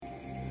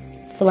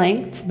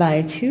flanked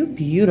by two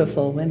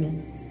beautiful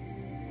women,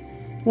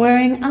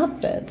 wearing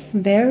outfits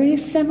very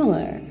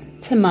similar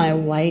to my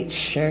white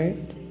shirt,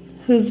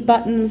 whose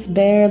buttons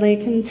barely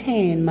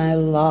contain my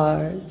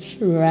large,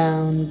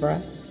 round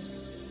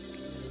breasts,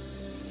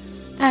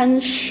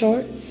 and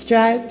short,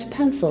 striped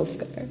pencil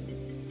skirt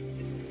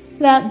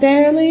that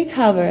barely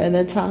cover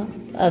the top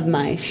of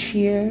my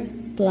sheer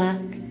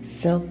black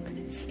silk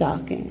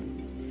stockings.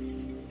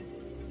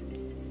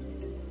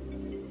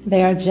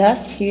 They are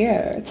just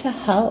here to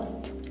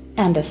help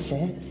and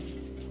assist.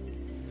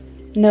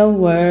 No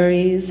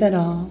worries at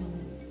all.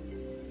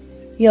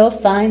 You'll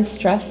find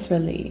stress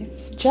relief,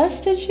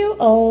 just as you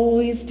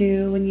always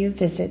do when you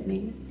visit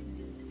me.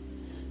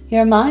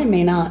 Your mind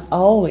may not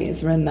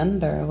always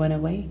remember when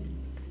awake,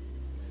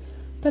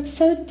 but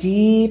so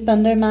deep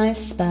under my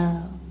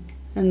spell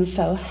and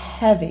so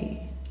heavy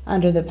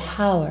under the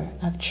power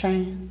of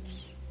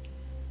trance,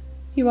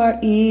 you are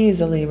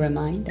easily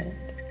reminded,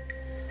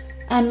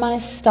 and my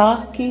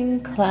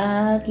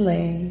stocking-clad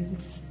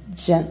legs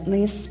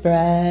gently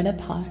spread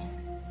apart,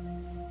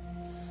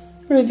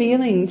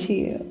 revealing to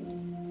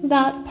you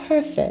that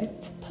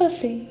perfect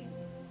pussy.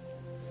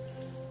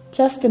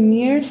 Just the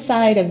mere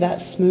sight of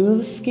that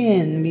smooth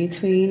skin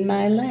between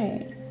my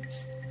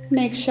legs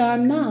makes your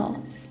mouth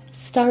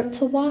start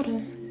to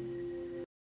water.